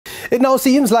It now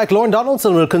seems like Lorne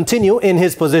Donaldson will continue in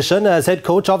his position as head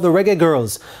coach of the Reggae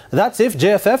Girlz. That's if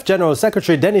JFF General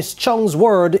Secretary Chung's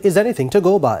word is anything to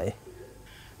go by.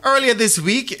 Earlier this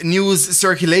week, news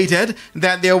circulated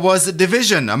that there was a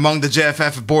division among the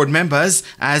JFF board members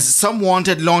as some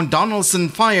wanted Lorne Donaldson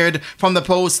fired from the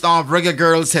post of Reggae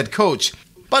Girlz head coach.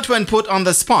 But when put on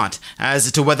the spot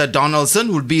as to whether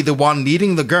Donaldson would be the one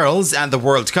leading the girls at the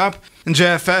World Cup,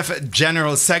 JFF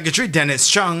General Secretary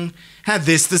Chung had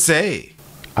this to say.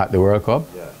 At the World Cup?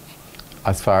 Yeah.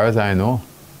 As far as I know,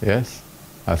 yes.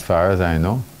 As far as I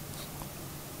know.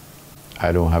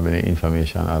 I don't have any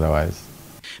information otherwise.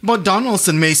 But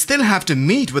Donaldson may still have to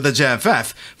meet with the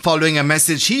JFF following a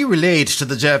message he relayed to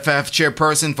the JFF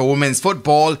chairperson for women's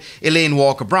football, Elaine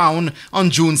Walker-Brown, on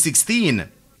June 16.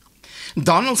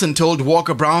 Donaldson told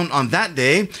Walker-Brown on that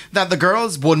day that the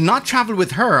girls would not travel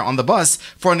with her on the bus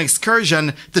for an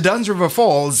excursion to Duns River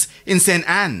Falls in St.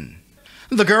 Anne.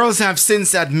 The girls have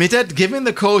since admitted giving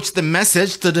the coach the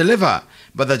message to deliver,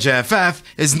 but the JFF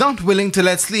is not willing to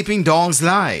let sleeping dogs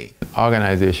lie.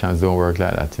 Organizations don't work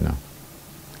like that, you know.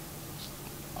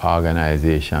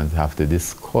 Organizations have to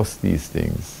discuss these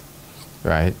things,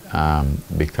 right?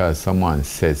 Because someone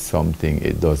says something,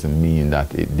 it doesn't mean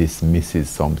that it dismisses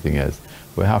something else.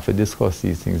 We have to discuss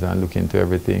these things and look into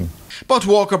everything. But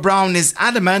Walker-Brown is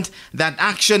adamant that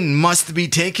action must be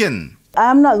taken.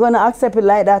 I'm not going to accept it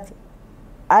like that.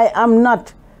 I am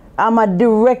not. I'm a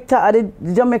director at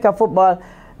the Jamaica Football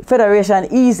Federation.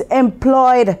 He's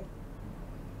employed.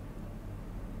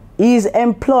 He's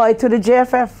employed to the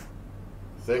JFF.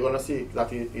 So you're going to see that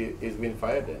he's been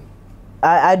fired then?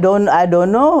 I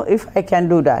don't know if I can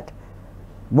do that.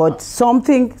 But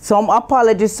something, some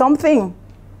apology, something.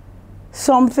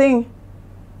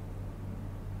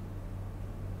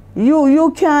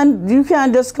 You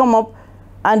can't just come up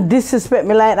and disrespect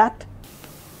me like that.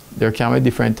 There can be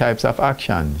different types of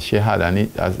action. She had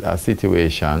a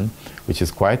situation which is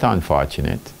quite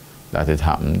unfortunate that it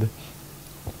happened.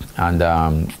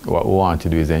 And what we want to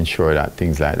do is ensure that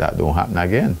things like that don't happen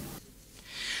again.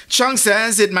 Chung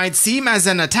says it might seem as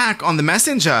an attack on the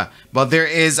messenger, but there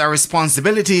is a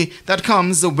responsibility that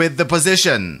comes with the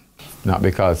position. Not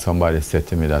because somebody said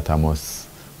to me that I must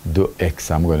do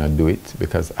X, I'm going to do it,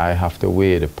 because I have to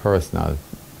weigh the personal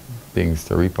things,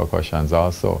 the repercussions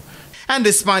also. And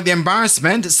despite the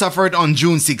embarrassment suffered on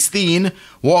June 16,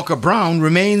 Walker-Brown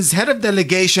remains head of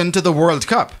delegation to the World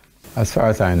Cup. As far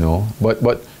as I know,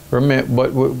 but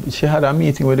she had a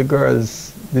meeting with the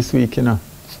girls this week, you know,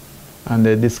 and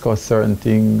they discussed certain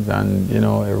things, and you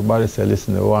know, everybody said,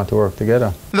 listen, they want to work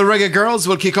together. The Reggae Girlz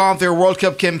will kick off their World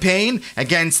Cup campaign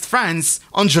against France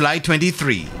on July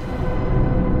 23.